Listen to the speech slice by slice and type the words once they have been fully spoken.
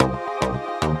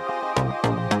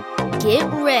Get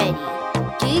ready,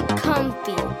 get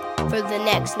comfy for the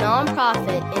next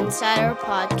Nonprofit Insider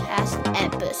Podcast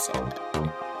episode.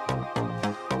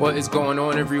 What is going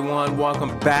on, everyone?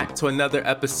 Welcome back to another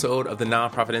episode of the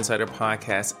Nonprofit Insider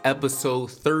Podcast,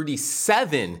 episode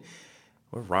 37.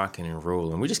 We're rocking and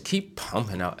rolling. We just keep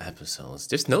pumping out episodes.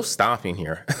 There's no stopping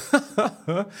here.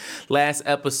 Last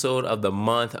episode of the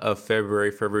month of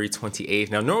February 28th.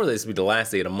 Now, normally this would be the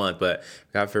last day of the month, but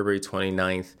we got February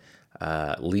 29th.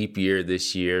 Leap year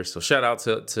this year. So shout out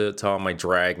to all my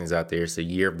dragons out there. It's the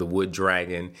year of the wood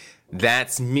dragon.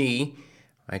 That's me.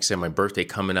 I actually have my birthday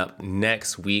coming up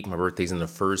next week. My birthday's in the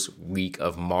first week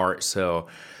of March. So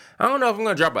I don't know if I'm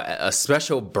going to drop a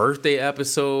special birthday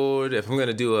episode, if I'm going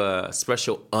to do a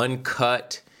special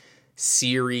uncut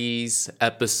series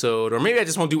episode, or maybe I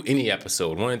just won't do any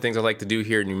episode. One of the things I like to do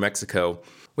here in New Mexico,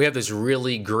 we have this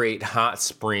really great hot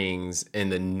springs in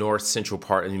the north central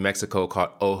part of New Mexico called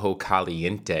Ojo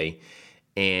Caliente.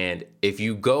 And if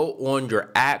you go on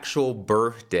your actual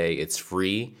birthday, it's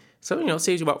free. So, it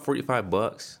saves you about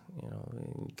 $45.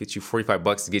 Get you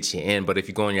 $45 to get you in. But if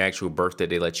you go on your actual birthday,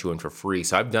 they let you in for free.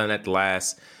 So I've done that the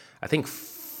last, I think,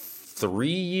 3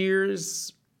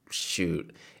 years.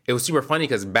 Shoot. It was super funny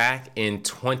because back in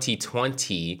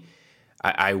 2020,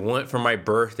 I went for my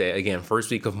birthday, again,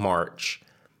 first week of March.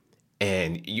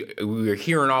 And we were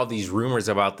hearing all these rumors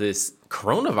about this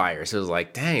coronavirus. It was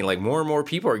like, dang, like more and more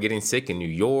people are getting sick in New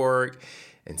York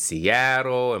and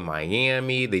Seattle and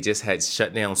Miami. They just had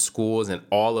shut down schools in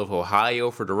all of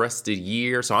Ohio for the rest of the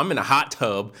year. So I'm in a hot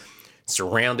tub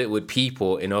surrounded with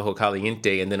people in Ojo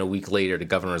Caliente. And then a week later, the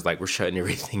governor's like, we're shutting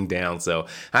everything down. So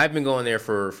I've been going there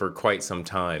for quite some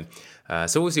time.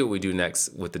 So we'll see what we do next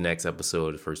with the next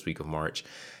episode, the first week of March.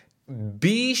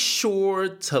 Be sure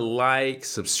to like,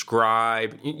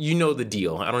 subscribe. You know the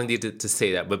deal. I don't need to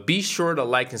say that, but be sure to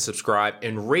like and subscribe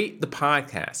and rate the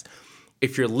podcast.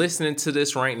 If you're listening to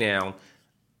this right now,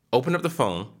 open up the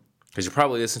phone, because you're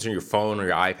probably listening to your phone or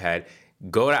your iPad.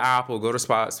 Go to Apple, go to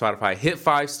Spotify, hit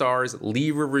 5 stars,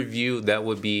 leave a review. That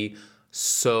would be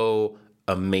so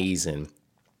amazing.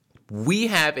 We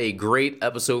have a great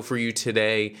episode for you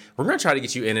today. We're going to try to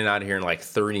get you in and out of here in like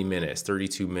 30 minutes,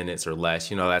 32 minutes or less.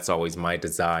 That's always my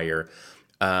desire.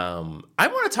 I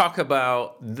want to talk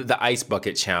about the Ice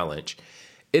Bucket Challenge.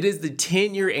 It is the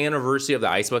 10-year anniversary of the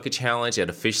Ice Bucket Challenge. It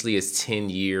officially is 10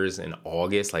 years in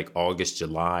August, like August,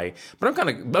 July. But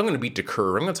I'm going to beat the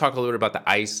curve. I'm going to talk a little bit about the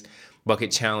Ice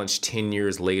Bucket Challenge 10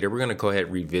 years later. We're going to go ahead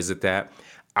and revisit that.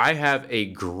 I have a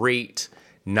great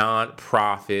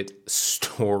nonprofit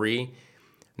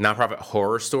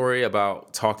horror story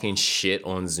about talking shit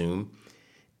on Zoom.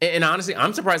 And honestly,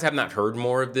 I'm surprised I have not heard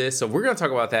more of this. So we're going to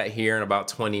talk about that here in about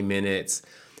 20 minutes.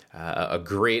 A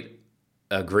great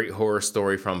horror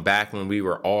story from back when we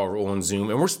were all on Zoom,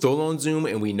 and we're still on Zoom,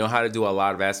 and we know how to do a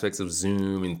lot of aspects of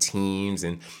Zoom and Teams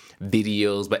and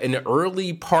videos. But in the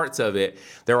early parts of it,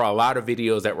 there were a lot of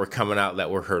videos that were coming out that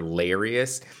were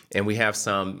hilarious. And we have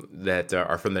some that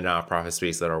are from the nonprofit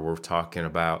space that are worth talking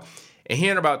about. And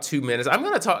here in about 2 minutes, I'm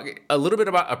going to talk a little bit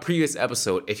about a previous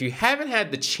episode. If you haven't had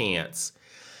the chance,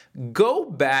 go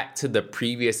back to the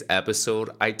previous episode.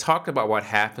 I talked about what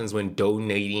happens when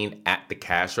donating at the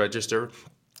cash register.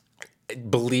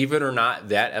 Believe it or not,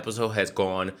 that episode has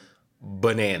gone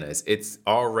bananas. It's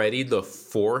already the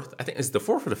 4th. I think it's the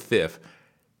 4th or the 5th.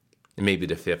 Maybe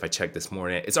the 5th. I checked this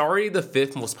morning. It's already the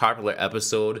 5th most popular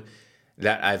episode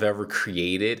that I've ever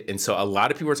created. And so a lot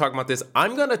of people are talking about this.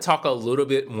 I'm going to talk a little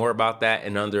bit more about that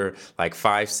in under like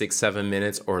 5, 6, 7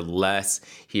 minutes or less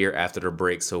here after the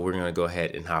break. So we're going to go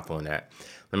ahead and hop on that.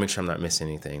 Let me make sure I'm not missing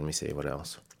anything. Let me see what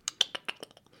else.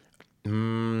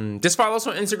 Just follow us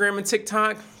on Instagram and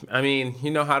TikTok. I mean, you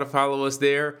know how to follow us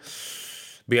there.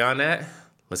 Beyond that,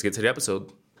 let's get to the episode.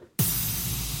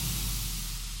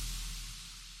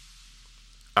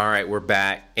 All right, we're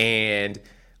back. And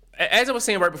as I was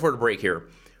saying right before the break here,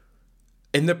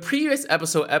 in the previous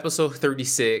episode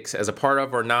 36, as a part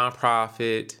of our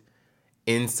Nonprofit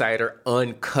Insider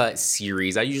Uncut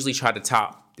series, I usually try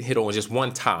to hit on just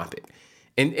one topic.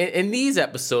 And in these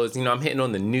episodes, I'm hitting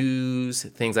on the news,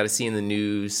 things that I see in the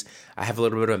news. I have a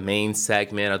little bit of a main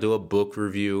segment. I'll do a book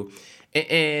review.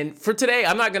 And for today,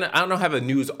 I don't have a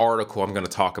news article I'm going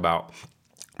to talk about,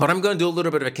 but I'm going to do a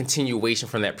little bit of a continuation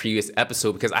from that previous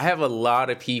episode because I have a lot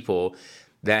of people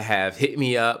that have hit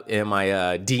me up in my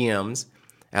DMs.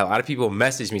 A lot of people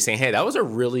message me saying, hey, that was a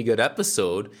really good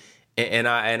episode. And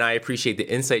I appreciate the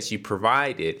insights you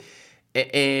provided.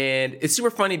 And it's super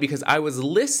funny because I was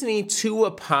listening to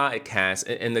a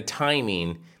podcast and the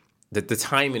timing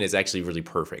is actually really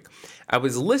perfect. I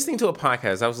was listening to a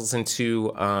podcast. I was listening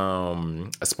to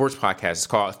a sports podcast. It's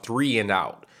called 3 and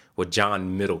Out with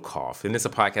John Middlecoff. And it's a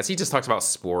podcast. He just talks about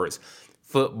sports,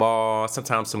 football,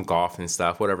 sometimes some golf and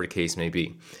stuff, whatever the case may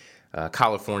be.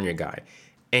 California guy.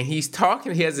 And he's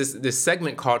talking, he has this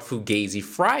segment called Fugazi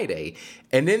Friday.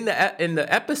 And in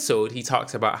the episode, he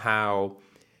talks about how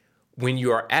when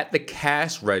you are at the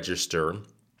cash register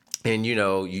and,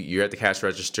 you're at the cash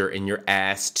register and you're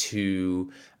asked to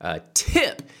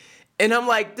tip. And I'm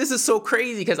like, this is so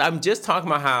crazy because I'm just talking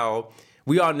about how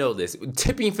we all know this.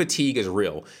 Tipping fatigue is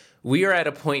real. We are at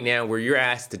a point now where you're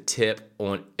asked to tip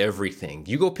on everything.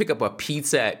 You go pick up a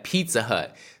pizza at Pizza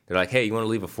Hut. They're like, hey, you want to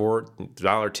leave a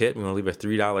 $4 tip? You want to leave a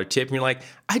 $3 tip? And you're like,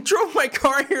 I drove my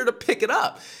car here to pick it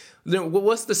up. Then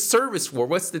what's the service for?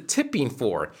 What's the tipping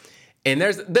for? And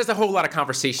there's a whole lot of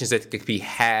conversations that could be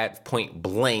had point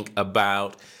blank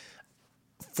about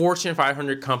Fortune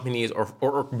 500 companies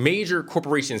or major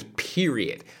corporations,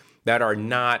 period, that are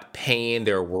not paying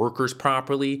their workers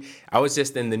properly. I was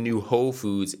just in the new Whole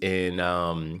Foods in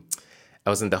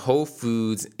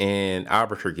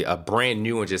Albuquerque. A brand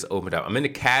new one just opened up. I'm in the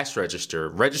cash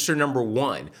register number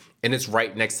 1, and it's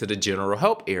right next to the general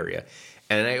help area.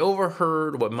 And I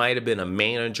overheard what might have been a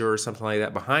manager or something like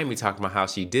that behind me talking about how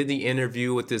she did the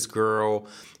interview with this girl.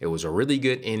 It was a really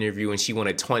good interview, and she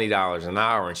wanted $20 an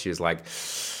hour. And she was like,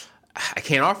 I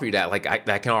can't offer you that. Like,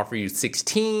 I can offer you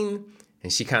 16.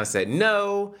 And she kind of said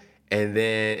no. And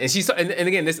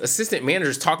again, this assistant manager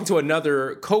is talking to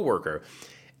another coworker.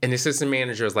 And the assistant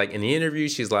manager was like, in the interview,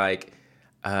 she's like,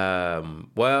 well,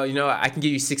 I can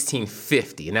give you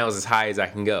 $16.50, and that was as high as I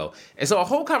can go. And so a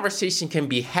whole conversation can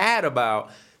be had about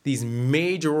these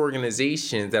major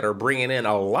organizations that are bringing in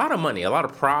a lot of money, a lot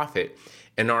of profit,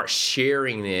 and aren't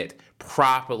sharing it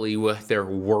properly with their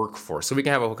workforce. So we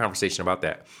can have a whole conversation about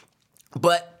that.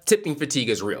 But tipping fatigue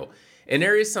is real. And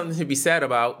there is something to be said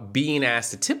about being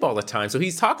asked to tip all the time. So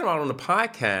he's talking about on the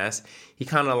podcast, he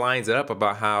kind of lines it up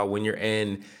about how when you're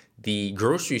in the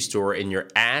grocery store and you're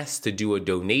asked to do a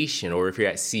donation, or if you're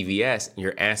at CVS and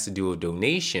you're asked to do a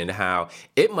donation, how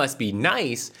it must be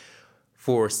nice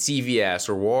for CVS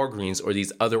or Walgreens or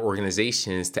these other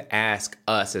organizations to ask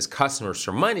us as customers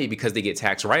for money because they get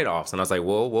tax write-offs. And I was like,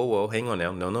 whoa, hang on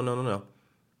now. No.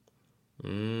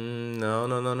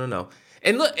 No.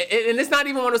 And look, and it's not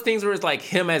even one of those things where it's like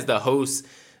him as the host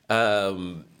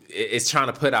is trying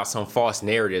to put out some false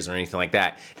narratives or anything like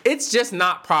that. It's just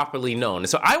not properly known. And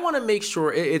so I want to make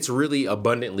sure it's really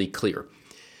abundantly clear.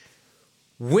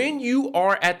 When you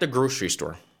are at the grocery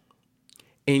store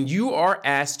and you are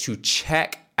asked to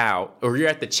check out, or you're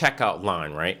at the checkout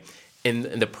line, right? And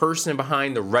the person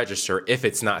behind the register, if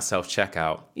it's not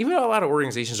self-checkout, even though a lot of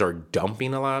organizations are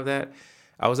dumping a lot of that.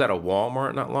 I was at a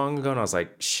Walmart not long ago, and I was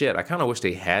like, shit, I kind of wish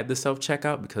they had the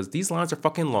self-checkout because these lines are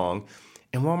fucking long,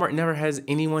 and Walmart never has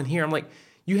anyone here. I'm like,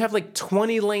 you have like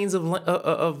 20 lanes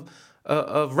of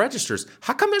registers.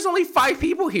 How come there's only 5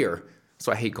 people here?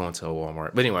 So I hate going to a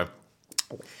Walmart. But anyway,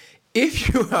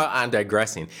 I'm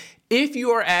digressing. If you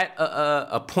are at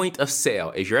a point of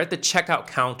sale, if you're at the checkout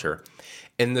counter,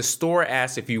 and the store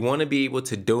asks if you want to be able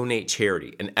to donate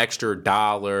charity, an extra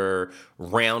 $1,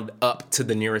 round up to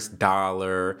the nearest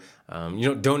dollar,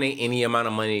 donate any amount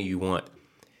of money you want.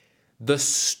 The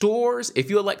stores,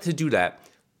 if you elect to do that,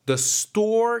 the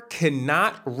store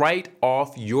cannot write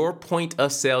off your point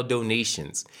of sale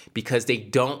donations because they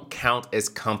don't count as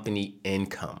company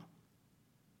income.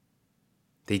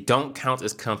 They don't count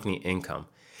as company income.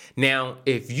 Now,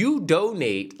 if you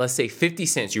donate, let's say 50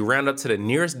 cents, you round up to the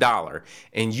nearest dollar,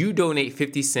 and you donate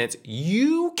 50 cents,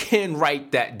 you can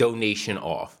write that donation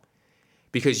off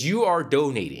because you are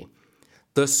donating.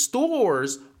 The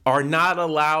stores are not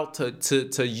allowed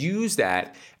to use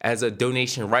that as a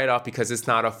donation write-off because it's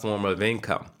not a form of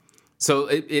income.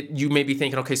 So you may be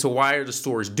thinking, okay, so why are the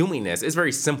stores doing this? It's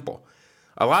very simple.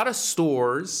 A lot of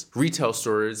stores, retail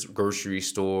stores, grocery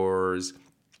stores,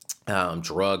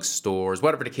 drug stores,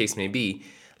 whatever the case may be,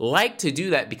 like to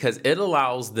do that because it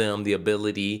allows them the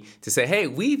ability to say, hey,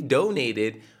 we've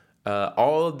donated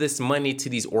all of this money to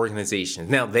these organizations.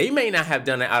 Now, they may not have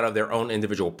done it out of their own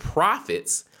individual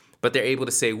profits, but they're able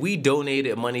to say, we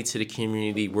donated money to the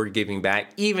community, we're giving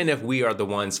back, even if we are the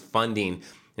ones funding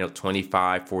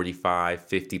 25, 45,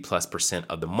 50+%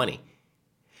 of the money.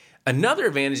 Another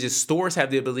advantage is stores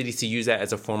have the ability to use that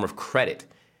as a form of credit.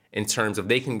 In terms of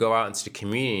they can go out into the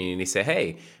community and they say,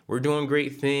 hey, we're doing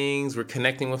great things. We're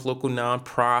connecting with local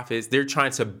nonprofits. They're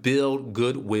trying to build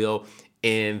goodwill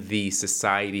in the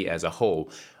society as a whole.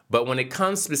 But when it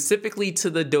comes specifically to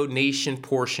the donation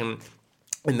portion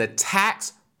and the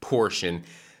tax portion,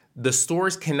 the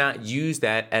stores cannot use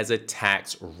that as a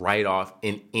tax write-off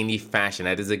in any fashion.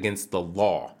 That is against the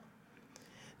law.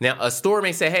 Now, a store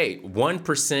may say, hey,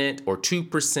 1% or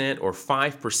 2% or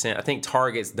 5%. I think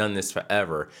Target's done this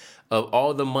forever. Of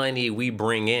all the money we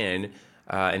bring in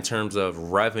terms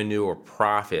of revenue or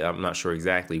profit, I'm not sure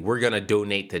exactly, we're going to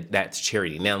donate that to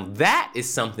charity. Now, that is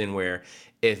something where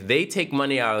if they take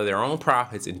money out of their own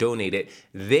profits and donate it,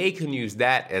 they can use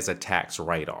that as a tax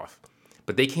write-off.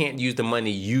 But they can't use the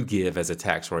money you give as a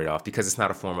tax write-off because it's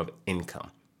not a form of income.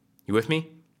 You with me?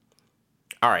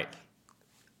 All right.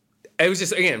 It was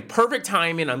just, again, perfect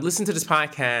timing. I'm listening to this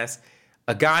podcast.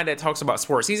 A guy that talks about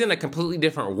sports. He's in a completely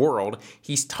different world.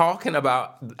 He's talking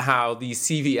about how these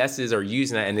CVSs are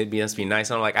using that, and it must be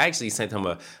nice. And I'm like, I actually sent him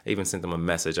a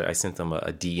message. I sent him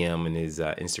a DM in his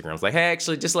Instagram. I was like, hey,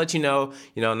 actually, just to let you know,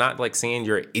 not like saying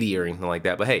you're an idiot or anything like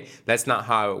that, but hey, that's not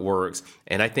how it works.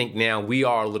 And I think now we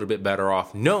are a little bit better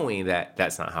off knowing that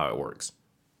that's not how it works.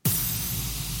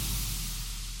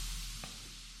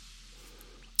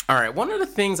 All right, one of the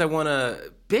things I want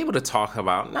to be able to talk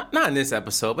about, not in this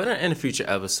episode, but in a future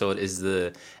episode, is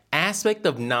the aspect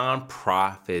of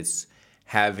nonprofits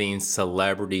having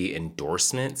celebrity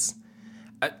endorsements.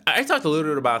 I talked a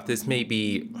little bit about this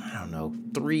maybe,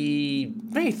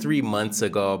 3 months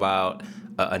ago about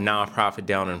a nonprofit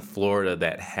down in Florida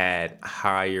that had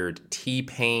hired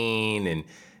T-Pain and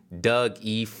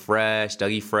Dougie Fresh,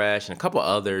 and a couple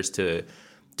others to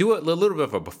do a little bit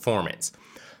of a performance.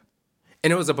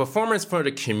 And it was a performance for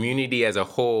the community as a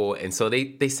whole. And so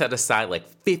they set aside like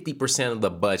 50% of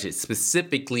the budget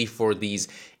specifically for these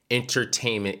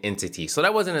entertainment entities. So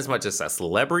that wasn't as much as a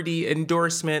celebrity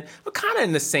endorsement, but kind of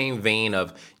in the same vein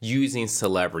of using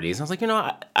celebrities. And I was like,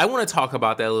 I want to talk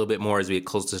about that a little bit more as we get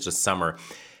closer to summer.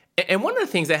 And one of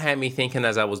the things that had me thinking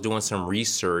as I was doing some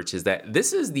research is that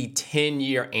this is the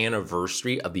 10-year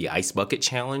anniversary of the Ice Bucket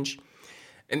Challenge.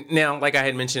 And now, like I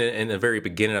had mentioned in the very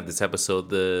beginning of this episode,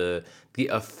 the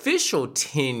official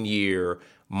 10-year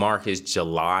mark is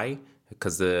July,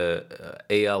 because the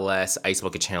ALS Ice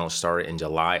Bucket Challenge started in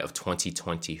July of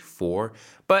 2024.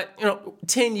 But,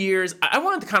 10 years, I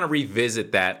wanted to kind of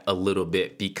revisit that a little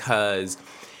bit because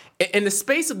in the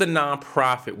space of the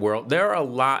nonprofit world, there are a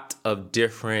lot of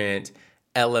different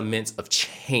elements of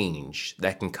change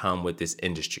that can come with this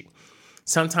industry.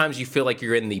 Sometimes you feel like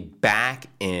you're in the back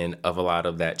end of a lot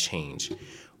of that change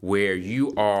where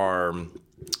you are,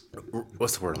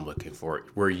 what's the word I'm looking for?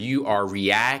 Where you are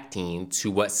reacting to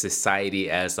what society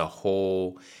as a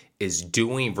whole is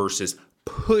doing versus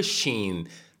pushing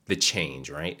the change,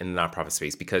 right? In the nonprofit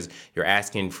space, because you're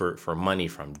asking for money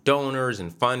from donors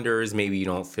and funders. Maybe you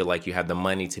don't feel like you have the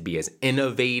money to be as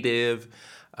innovative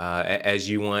as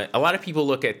you want. A lot of people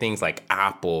look at things like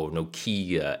Apple,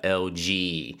 Nokia,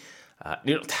 LG,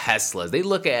 Teslas. They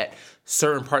look at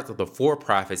certain parts of the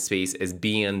for-profit space as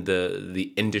being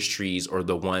the industries or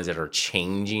the ones that are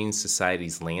changing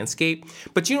society's landscape.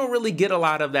 But you don't really get a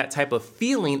lot of that type of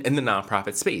feeling in the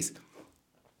nonprofit space.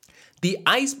 The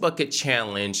Ice Bucket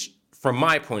Challenge, from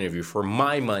my point of view, for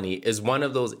my money, is one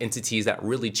of those entities that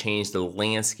really changed the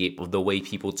landscape of the way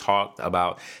people talked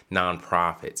about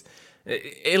nonprofits.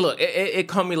 It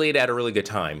culminated at a really good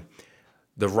time.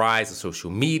 The rise of social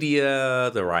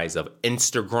media, the rise of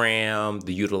Instagram,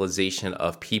 the utilization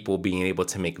of people being able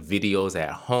to make videos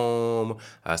at home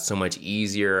so much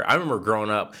easier. I remember growing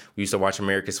up, we used to watch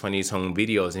America's Funniest Home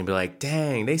Videos and be like,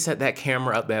 dang, they set that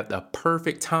camera up at the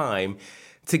perfect time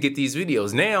to get these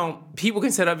videos. Now, people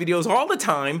can set up videos all the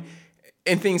time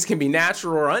and things can be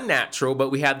natural or unnatural,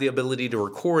 but we have the ability to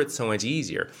record so much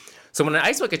easier. So when the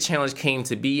Ice Bucket Challenge came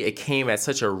to be, it came at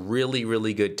such a really,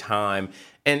 really good time.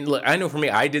 And look, I know for me,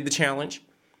 I did the challenge.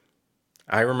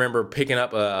 I remember picking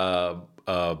up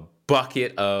a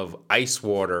bucket of ice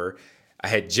water. I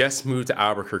had just moved to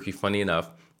Albuquerque, funny enough,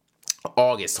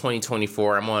 August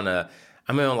 2024. I'm on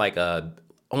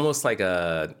almost like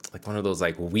one of those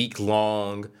like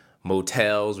week-long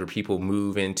motels where people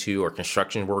move into or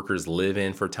construction workers live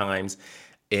in for times.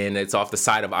 And it's off the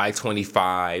side of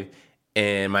I-25.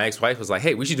 And my ex-wife was like,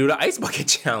 hey, we should do the Ice Bucket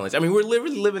Challenge. I mean, we're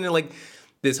literally living in like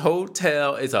this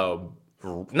hotel. It's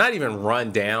not even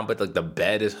run down, but like the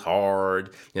bed is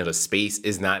hard. The space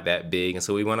is not that big. And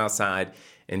so we went outside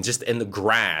and just in the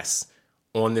grass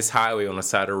on this highway on the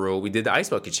side of the road, we did the Ice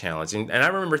Bucket Challenge. And I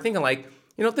remember thinking like,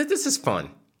 this is fun.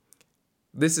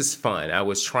 This is fun. I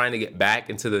was trying to get back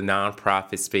into the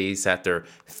nonprofit space after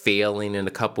failing in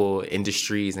a couple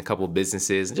industries and a couple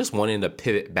businesses and just wanting to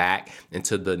pivot back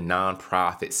into the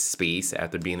nonprofit space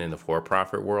after being in the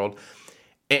for-profit world.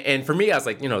 And for me, I was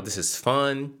like, this is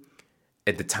fun.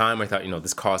 At the time, I thought,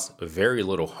 this caused very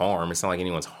little harm. It's not like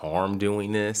anyone's harm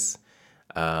doing this.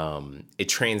 It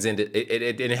transcended.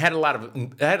 It had a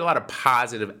lot of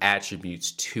positive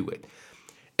attributes to it.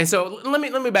 And so let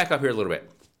me back up here a little bit.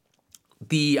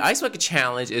 The Ice Bucket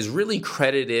Challenge is really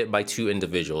credited by two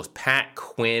individuals, Pat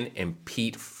Quinn and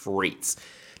Pete Frates.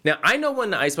 Now, I know when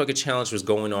the Ice Bucket Challenge was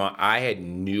going on, I had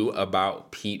knew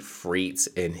about Pete Frates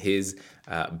and his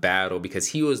battle because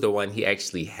he was the one, he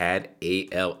actually had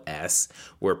ALS,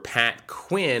 where Pat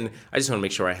Quinn, I just want to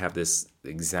make sure I have this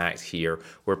exact here,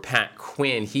 where Pat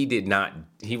Quinn, he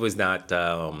was not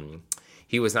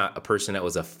a person that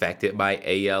was affected by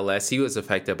ALS. He was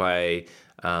affected by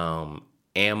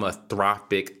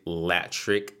amyotrophic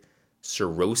lateral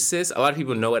sclerosis. A lot of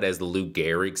people know it as the Lou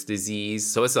Gehrig's disease.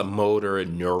 So it's a motor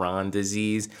neuron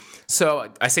disease.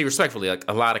 So I say respectfully, like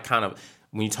a lot of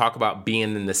when you talk about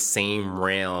being in the same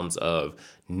realms of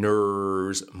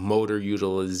nerves, motor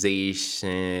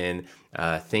utilization,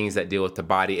 things that deal with the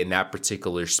body in that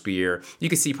particular sphere, you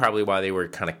can see probably why they were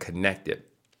kind of connected.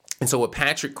 And so with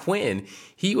Patrick Quinn,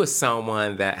 he was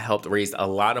someone that helped raise a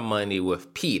lot of money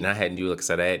with Pete. And I had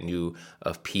knew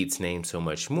of Pete's name so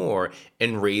much more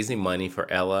in raising money for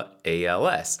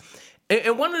ALS.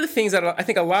 And one of the things that I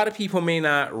think a lot of people may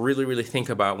not really think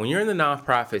about when you're in the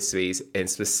nonprofit space, and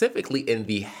specifically in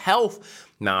the health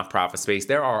nonprofit space,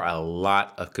 there are a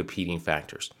lot of competing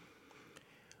factors.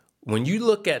 When you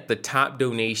look at the top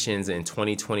donations in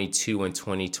 2022 and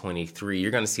 2023, you're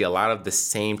going to see a lot of the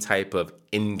same type of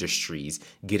industries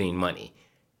getting money.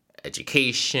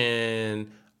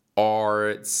 Education,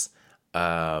 arts,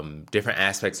 different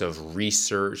aspects of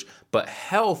research. But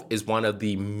health is one of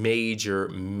the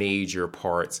major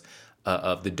parts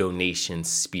of the donation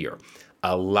sphere.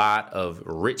 A lot of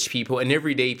rich people and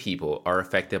everyday people are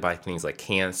affected by things like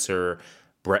cancer,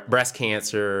 breast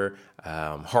cancer,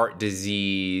 heart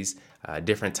disease,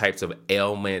 different types of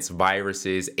ailments,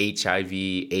 viruses, HIV,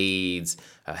 AIDS,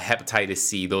 hepatitis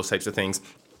C, those types of things.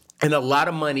 And a lot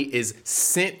of money is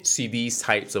sent to these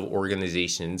types of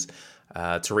organizations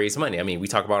to raise money. I mean, we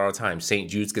talk about it all the time. St.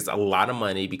 Jude's gets a lot of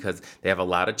money because they have a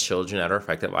lot of children that are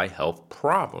affected by health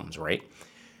problems, right?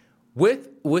 With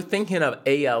thinking of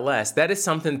ALS, that is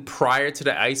something prior to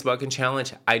the Ice Bucket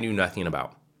Challenge I knew nothing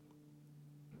about.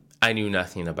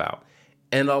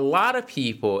 And a lot of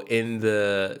people in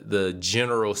the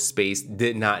general space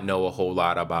did not know a whole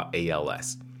lot about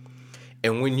ALS.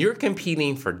 And when you're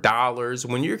competing for dollars,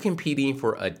 when you're competing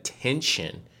for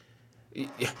attention,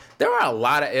 there are a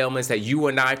lot of ailments that you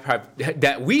and I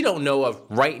that we don't know of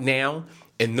right now,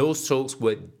 and those folks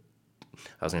would,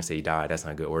 I was going to say die, that's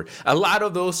not a good word. A lot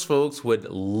of those folks would do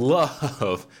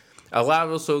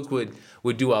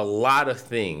a lot of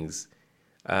things.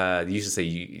 You used to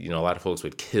say, a lot of folks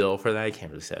would kill for that. I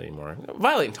can't really say that anymore.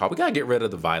 Violent talk. We got to get rid of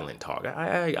the violent talk.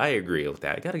 I agree with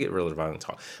that. Got to get rid of the violent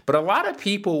talk. But a lot of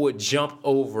people would jump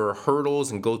over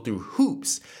hurdles and go through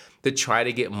hoops to try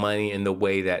to get money in the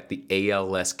way that the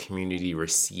ALS community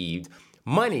received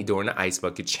money during the Ice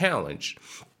Bucket Challenge.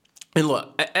 And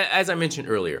look, as I mentioned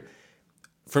earlier,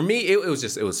 for me, it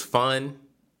was fun.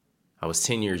 I was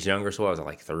 10 years younger, so I was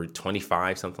like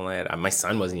 25, something like that. My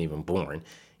son wasn't even born.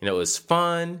 It was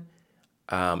fun.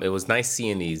 It was nice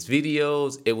seeing these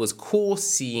videos. It was cool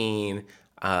seeing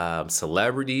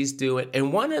celebrities do it.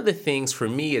 And one of the things for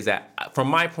me is that, from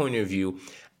my point of view,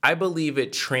 I believe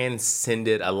it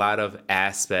transcended a lot of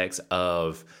aspects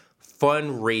of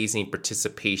fundraising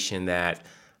participation that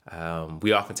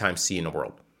we oftentimes see in the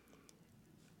world.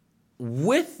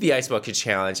 With the Ice Bucket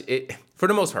Challenge, for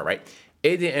the most part, right,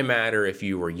 it didn't matter if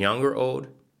you were young or old.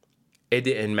 It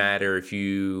didn't matter if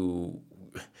you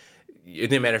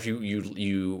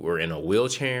were in a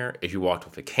wheelchair, if you walked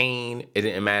with a cane. It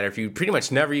didn't matter if you pretty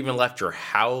much never even left your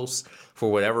house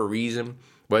for whatever reason,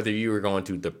 whether you were going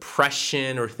through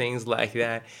depression or things like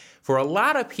that. For a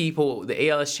lot of people, the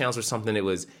ALS Challenge was something that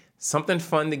was something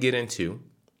fun to get into.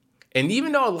 And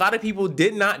even though a lot of people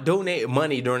did not donate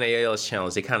money during the ALS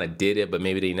Challenge, they kind of did it, but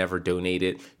maybe they never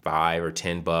donated $5 or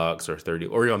 $10 or 30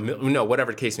 or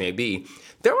whatever the case may be.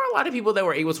 There were a lot of people that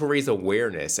were able to raise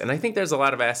awareness. And I think there's a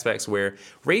lot of aspects where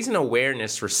raising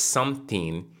awareness for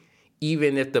something,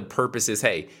 even if the purpose is,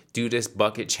 hey, do this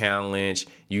bucket challenge,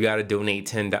 you got to donate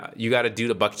 $10, you got to do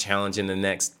the bucket challenge in the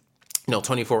next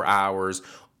 24 hours,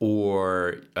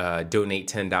 or donate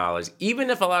 $10.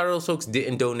 Even if a lot of those folks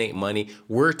didn't donate money,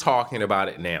 we're talking about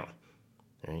it now.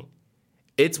 Right?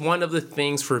 It's one of the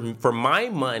things for my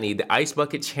money, the Ice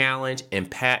Bucket Challenge and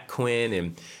Pat Quinn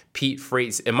and Pete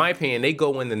Frates, in my opinion, they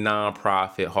go in the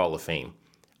nonprofit Hall of Fame.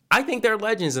 I think they're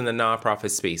legends in the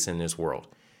nonprofit space in this world.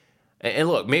 And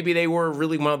look, maybe they were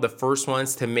really one of the first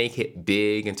ones to make it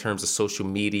big in terms of social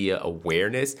media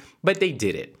awareness, but they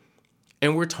did it.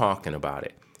 And we're talking about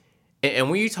it.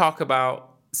 And when you talk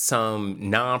about some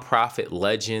nonprofit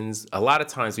legends, a lot of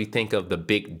times we think of the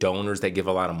big donors that give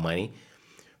a lot of money.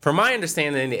 From my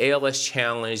understanding, the ALS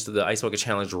Challenge, the Ice Bucket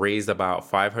Challenge, raised about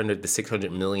 $500 to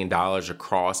 $600 million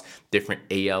across different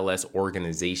ALS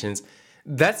organizations.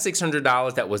 That's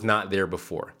 $600 that was not there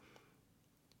before.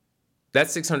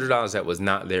 That's $600 that was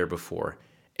not there before.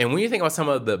 And when you think about some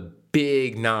of the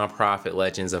big nonprofit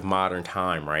legends of modern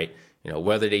time, right? You know,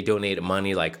 whether they donated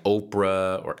money like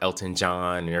Oprah or Elton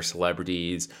John and their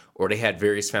celebrities, or they had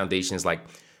various foundations like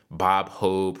Bob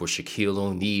Hope or Shaquille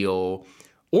O'Neal,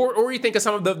 or you think of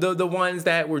some of the ones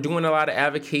that were doing a lot of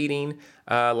advocating,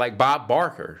 like Bob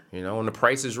Barker, you know, on The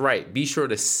Price is Right. Be sure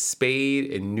to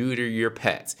spade and neuter your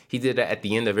pets. He did that at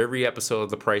the end of every episode of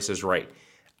The Price is Right.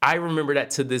 I remember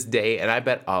that to this day, and I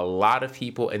bet a lot of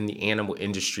people in the animal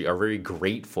industry are very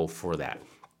grateful for that.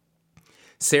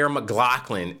 Sarah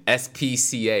McLachlan,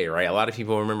 SPCA, right? A lot of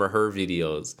people remember her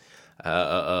videos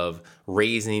of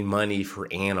raising money for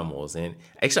animals. And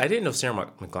actually, I didn't know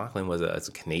Sarah McLachlan was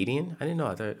a Canadian. I didn't know.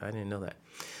 I didn't know that.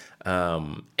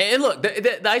 And look,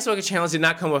 the Ice Bucket Challenge did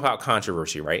not come without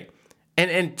controversy, right?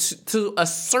 And to a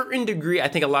certain degree, I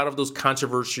think a lot of those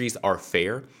controversies are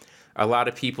fair. A lot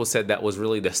of people said that was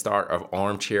really the start of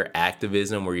armchair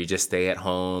activism, where you just stay at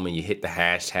home and you hit the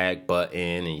hashtag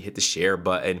button and you hit the share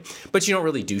button, but you don't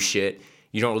really do shit.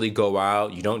 You don't really go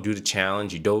out. You don't do the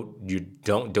challenge. You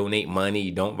don't donate money.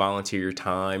 You don't volunteer your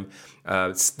time.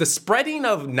 The spreading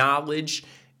of knowledge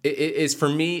is, for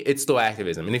me, it's still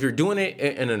activism. And if you're doing it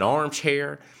in an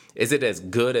armchair, is it as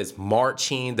good as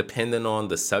marching, depending on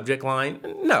the subject line?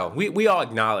 No, we all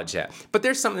acknowledge that. But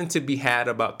there's something to be had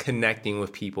about connecting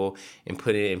with people and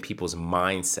putting it in people's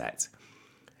mindsets.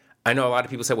 I know a lot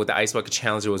of people said with the Ice Bucket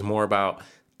Challenge, it was more about,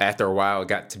 after a while, it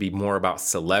got to be more about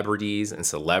celebrities, and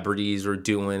celebrities were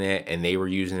doing it, and they were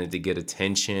using it to get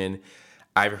attention.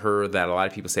 I've heard that a lot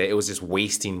of people say it was just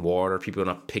wasting water. People are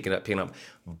not picking up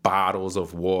bottles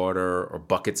of water or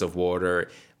buckets of water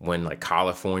when, like,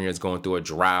 California is going through a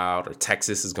drought or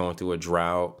Texas is going through a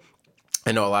drought.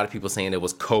 I know a lot of people saying it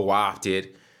was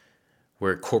co-opted,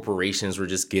 where corporations were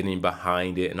just getting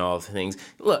behind it and all the things.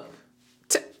 Look,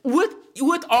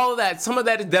 with all of that, some of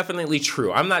that is definitely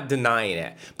true. I'm not denying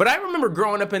it. But I remember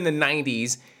growing up in the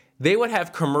 90s, they would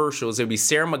have commercials. It would be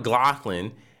Sarah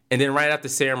McLachlan, and then right after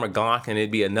Sarah McLachlan,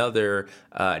 it'd be another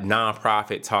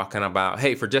nonprofit talking about,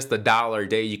 hey, for just $1 a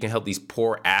day, you can help these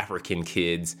poor African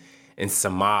kids in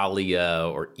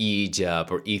Somalia or Egypt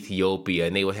or Ethiopia.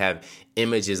 And they would have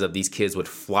images of these kids with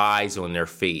flies on their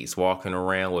face, walking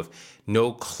around with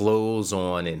no clothes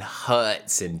on, and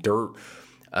huts and dirt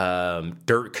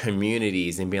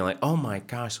communities, and being like, oh my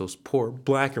gosh, those poor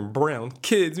black and brown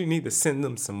kids, we need to send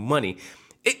them some money.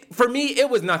 For me, it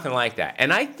was nothing like that.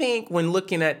 And I think when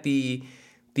looking at the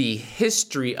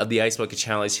history of the Ice Bucket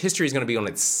Challenge, history is going to be on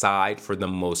its side for the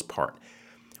most part.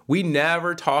 We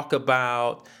never talk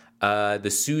about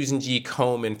the Susan G.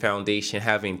 Komen Foundation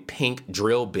having pink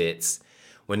drill bits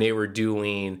when they were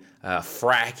doing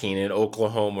fracking in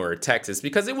Oklahoma or Texas,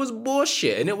 because it was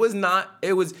bullshit. And it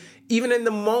was, even in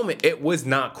the moment, it was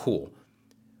not cool.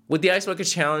 With the Ice Bucket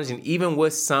Challenge, and even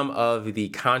with some of the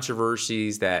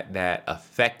controversies that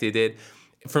affected it,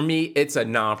 for me, it's a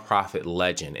nonprofit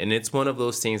legend. And it's one of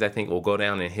those things I think will go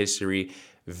down in history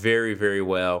very, very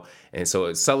well. And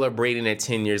so celebrating it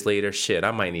 10 years later, shit,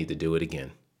 I might need to do it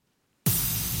again.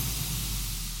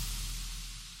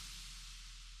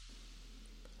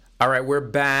 All right, we're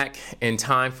back in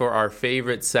time for our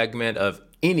favorite segment of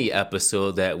any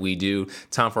episode that we do,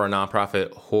 time for our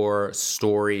nonprofit horror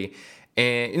story.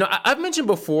 And, you know, I've mentioned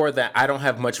before that I don't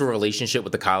have much of a relationship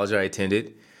with the college I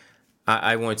attended.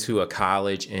 I went to a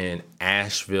college in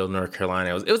Asheville, North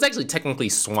Carolina. It was actually technically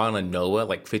Swannanoa,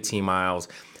 like 15 miles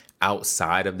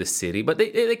outside of the city, but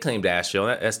they claimed Asheville.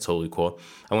 That's totally cool.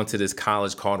 I went to this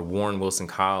college called Warren Wilson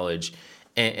College,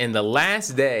 and the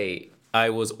last day I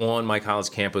was on my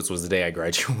college campus was the day I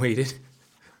graduated.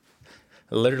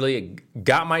 Literally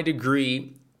got my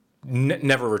degree,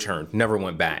 never returned, never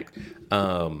went back.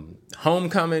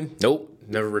 Homecoming, nope,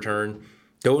 never returned.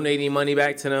 Donating money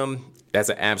back to them, that's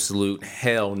an absolute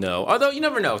hell no. Although you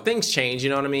never know, things change, you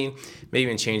know what I mean? Maybe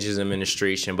even changes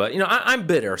administration, but you know, I'm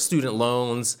bitter. Student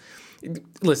loans.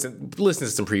 Listen to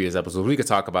some previous episodes. We could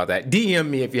talk about that. DM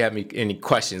me if you have any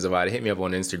questions about it. Hit me up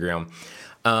on Instagram.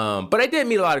 But I did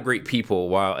meet a lot of great people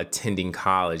while attending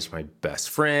college. My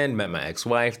best friend, met my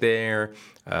ex-wife there,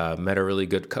 met a really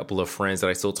good couple of friends that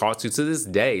I still talk to this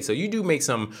day. So you do make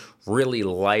some really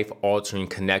life-altering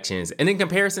connections. And in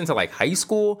comparison to like high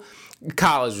school,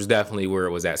 college was definitely where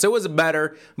it was at. So it was a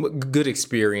better, good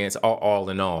experience all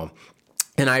in all.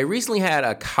 And I recently had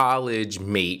a college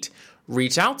mate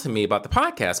reach out to me about the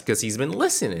podcast because he's been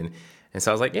listening. And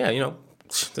so I was like, yeah,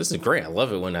 this is great. I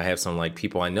love it when I have some like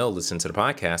people I know listen to the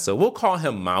podcast. So we'll call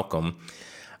him Malcolm.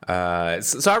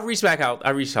 So I reached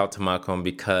out to Malcolm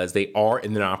because they are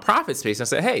in the nonprofit space. I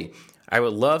said, hey, I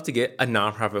would love to get a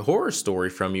nonprofit horror story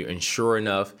from you. And sure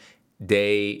enough,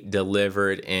 they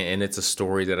delivered. And it's a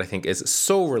story that I think is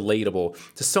so relatable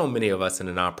to so many of us in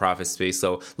the nonprofit space.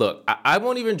 So look, I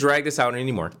won't even drag this out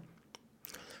anymore.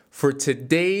 For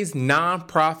today's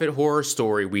nonprofit horror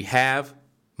story, we have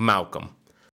Malcolm.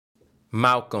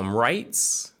 Malcolm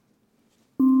writes,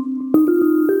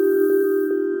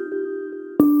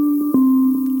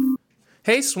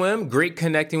 hey, Swim, great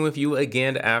connecting with you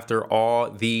again after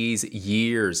all these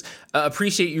years.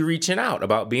 Appreciate you reaching out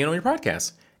about being on your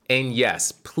podcast. And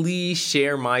yes, please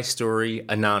share my story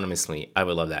anonymously. I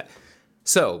would love that.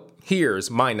 So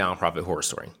here's my nonprofit horror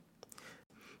story.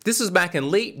 This was back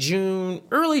in late June,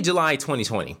 early July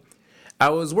 2020. I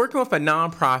was working with a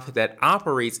nonprofit that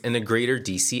operates in the greater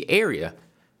DC area.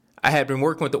 I had been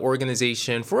working with the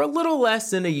organization for a little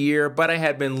less than a year, but I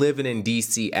had been living in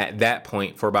DC at that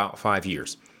point for about 5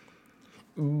 years.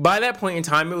 By that point in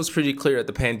time, it was pretty clear that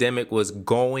the pandemic was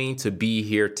going to be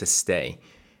here to stay.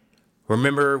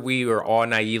 Remember, we were all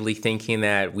naively thinking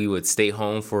that we would stay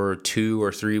home for 2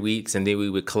 or 3 weeks and then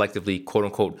we would collectively, quote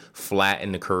unquote,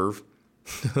 flatten the curve.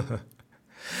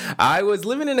 I was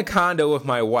living in a condo with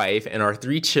my wife and our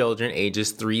 3 children,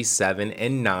 ages 3, 7,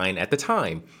 and 9 at the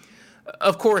time.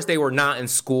 Of course, they were not in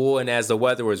school, and as the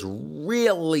weather was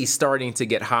really starting to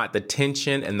get hot, the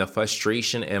tension and the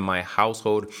frustration in my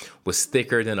household was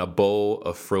thicker than a bowl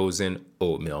of frozen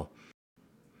oatmeal.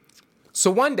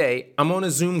 So one day, I'm on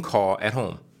a Zoom call at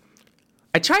home.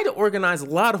 I tried to organize a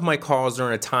lot of my calls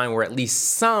during a time where at least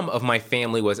some of my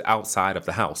family was outside of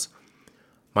the house.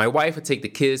 My wife would take the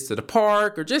kids to the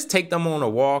park or just take them on a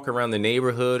walk around the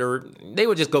neighborhood, or they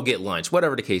would just go get lunch,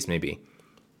 whatever the case may be.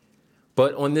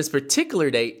 But on this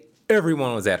particular day,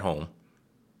 everyone was at home.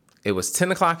 It was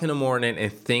 10 o'clock in the morning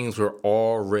and things were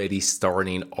already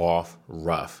starting off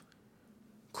rough.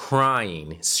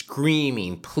 Crying,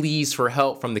 screaming, pleas for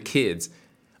help from the kids.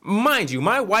 Mind you,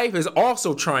 my wife is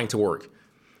also trying to work.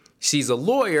 She's a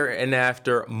lawyer, and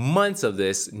after months of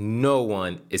this, no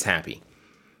one is happy.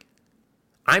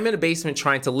 I'm in the basement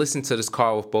trying to listen to this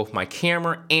call with both my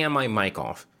camera and my mic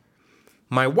off.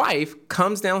 My wife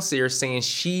comes downstairs saying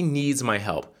she needs my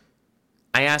help.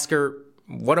 I ask her,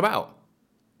 what about?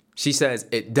 She says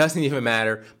it doesn't even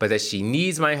matter, but that she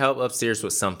needs my help upstairs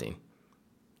with something.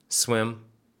 Swim,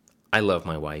 I love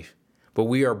my wife, but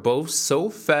we are both so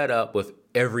fed up with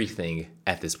everything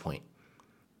at this point.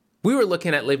 We were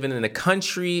looking at living in the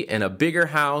country in a bigger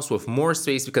house with more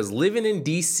space because living in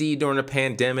DC during the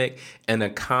pandemic and a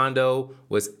condo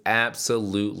was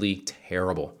absolutely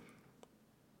terrible.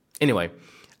 Anyway,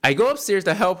 I go upstairs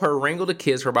to help her wrangle the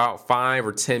kids for about 5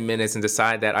 or 10 minutes and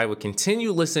decide that I would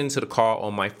continue listening to the call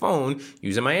on my phone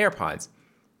using my AirPods.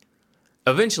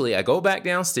 Eventually, I go back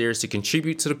downstairs to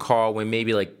contribute to the call when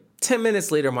maybe like 10 minutes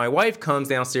later, my wife comes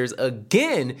downstairs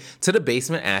again to the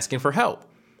basement asking for help.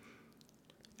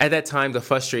 At that time, the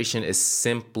frustration is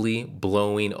simply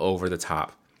blowing over the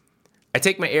top. I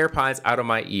take my AirPods out of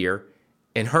my ear,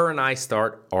 and her and I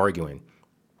start arguing.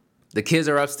 The kids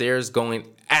are upstairs going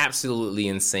absolutely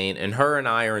insane, and her and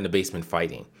I are in the basement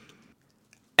fighting.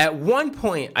 At one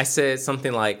point, I said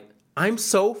something like, I'm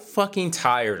so fucking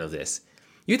tired of this.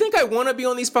 You think I want to be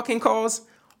on these fucking calls?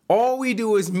 All we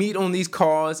do is meet on these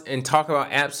calls and talk about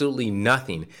absolutely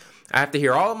nothing. I have to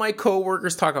hear all of my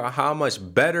coworkers talk about how much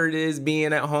better it is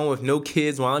being at home with no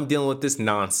kids while I'm dealing with this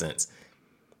nonsense.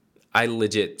 I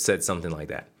legit said something like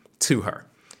that to her.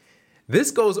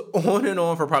 This goes on and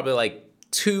on for probably like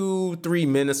 2-3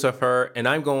 minutes with her, and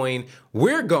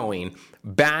we're going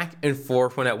back and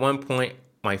forth when at one point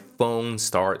my phone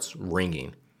starts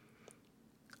ringing.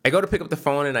 I go to pick up the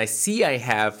phone and I see I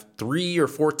have 3 or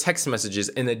 4 text messages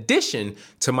in addition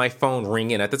to my phone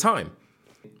ringing at the time.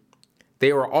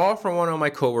 They were all from one of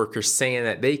my coworkers saying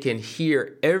that they can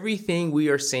hear everything we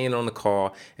are saying on the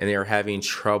call and they are having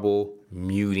trouble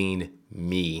muting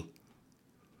me.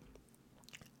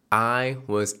 I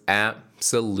was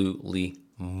absolutely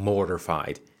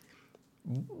mortified.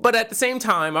 But at the same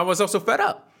time, I was also fed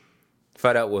up.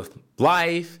 Fed up with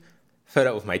life, fed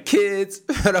up with my kids,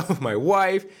 fed up with my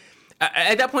wife.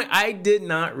 At that point, I did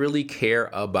not really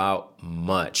care about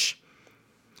much.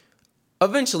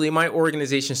 Eventually, my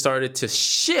organization started to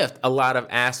shift a lot of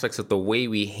aspects of the way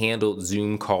we handled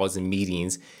Zoom calls and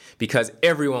meetings because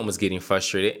everyone was getting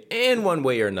frustrated in one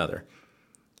way or another.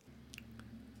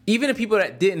 Even the people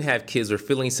that didn't have kids were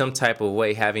feeling some type of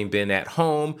way, having been at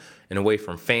home and away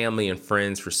from family and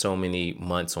friends for so many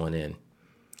months on end.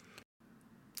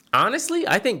 Honestly,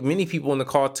 I think many people in the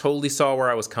call totally saw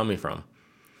where I was coming from.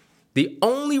 The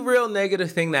only real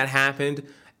negative thing that happened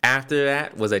after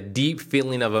that was a deep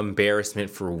feeling of embarrassment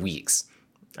for weeks.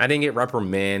 I didn't get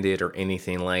reprimanded or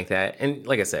anything like that. And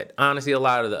like I said, honestly, a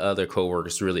lot of the other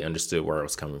coworkers really understood where I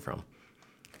was coming from.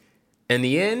 In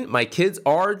the end, my kids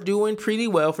are doing pretty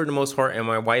well for the most part, and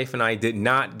my wife and I did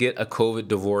not get a COVID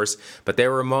divorce, but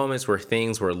there were moments where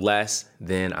things were less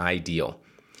than ideal.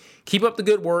 Keep up the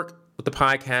good work with the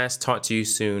podcast. Talk to you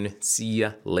soon. See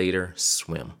ya later.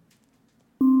 Swim.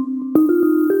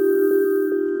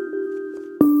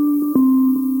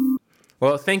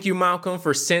 Well, thank you, Malcolm,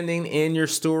 for sending in your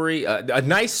story. A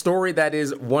nice story that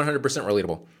is 100%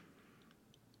 relatable.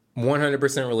 100%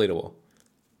 relatable.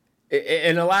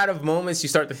 In a lot of moments, you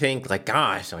start to think, like,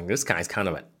 gosh, like this guy's kind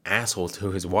of an asshole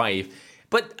to his wife.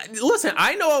 But listen,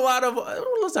 I know a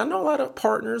lot of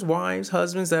partners, wives,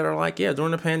 husbands that are like, yeah,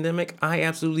 during the pandemic, I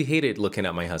absolutely hated looking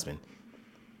at my husband.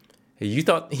 You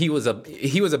thought he was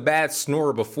a bad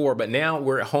snorer before, but now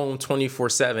we're at home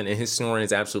 24/7, and his snoring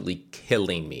is absolutely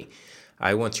killing me.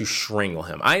 I want to strangle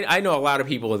him. I know a lot of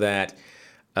people that,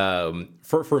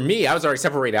 for me, I was already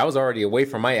separated. I was already away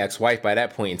from my ex-wife by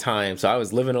that point in time. So I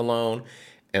was living alone,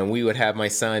 and we would have my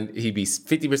son. He'd be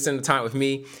 50% of the time with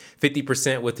me,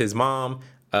 50% with his mom.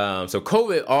 So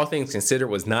COVID, all things considered,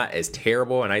 was not as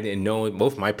terrible. And I didn't know,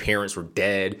 both my parents were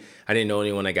dead. I didn't know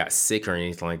anyone that got sick or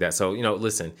anything like that. So,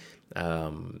 listen,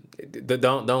 don't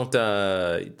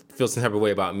feel some type of way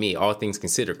about me. All things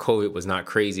considered, COVID was not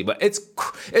crazy, but it's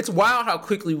wild how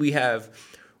quickly we have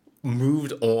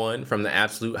moved on from the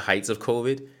absolute heights of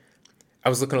COVID. I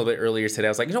was looking a little bit earlier today. I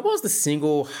was like, what was the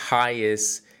single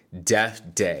highest death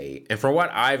day? And from what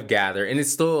I've gathered, and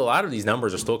it's still, a lot of these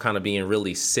numbers are still kind of being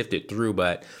really sifted through,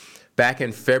 but back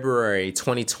in February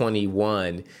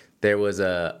 2021, there was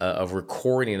a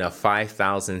recording of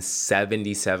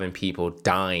 5,077 people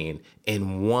dying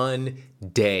in one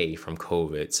day from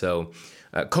COVID. So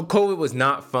COVID was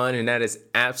not fun, and that is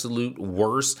absolute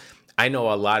worst. I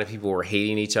know a lot of people were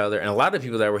hating each other, and a lot of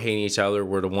people that were hating each other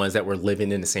were the ones that were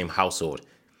living in the same household.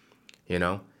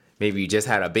 Maybe you just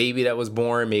had a baby that was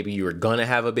born. Maybe you were going to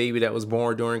have a baby that was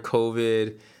born during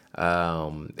COVID.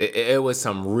 It was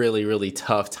some really, really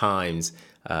tough times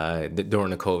during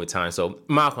the COVID time. So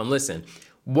Malcolm, listen,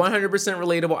 100%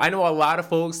 relatable. I know a lot of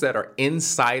folks that are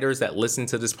insiders that listen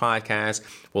to this podcast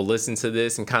will listen to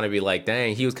this and kind of be like,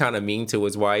 dang, he was kind of mean to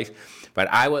his wife. But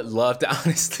I would love to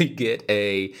honestly get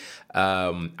a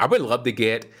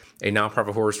nonprofit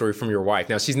horror story from your wife.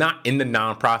 Now, she's not in the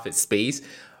nonprofit space,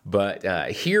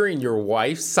 but hearing your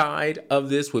wife's side of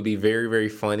this would be very, very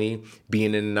funny.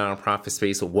 Being in the nonprofit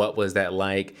space, what was that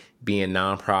like being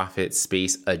nonprofit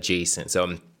space adjacent?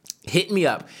 So hit me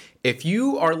up. If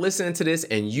you are listening to this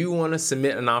and you want to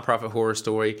submit a nonprofit horror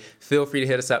story, feel free to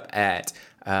hit us up at,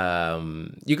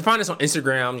 you can find us on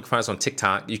Instagram. You can find us on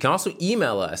TikTok. You can also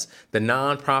email us, the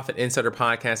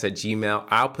nonprofitinsiderpodcast@gmail.com.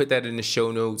 I'll put that in the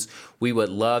show notes. We would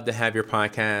love to have your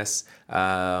podcast,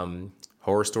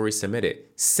 horror story submitted.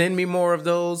 Send me more of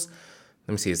those.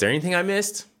 Let me see. Is there anything I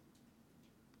missed?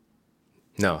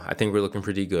 No, I think we're looking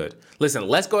pretty good. Listen,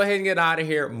 let's go ahead and get out of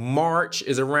here. March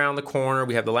is around the corner.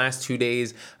 We have the last 2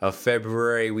 days of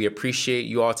February. We appreciate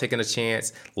you all taking a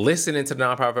chance, listening to the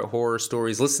Nonprofit Horror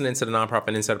Stories, listening to the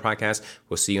Nonprofit Insider Podcast.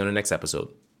 We'll see you on the next episode.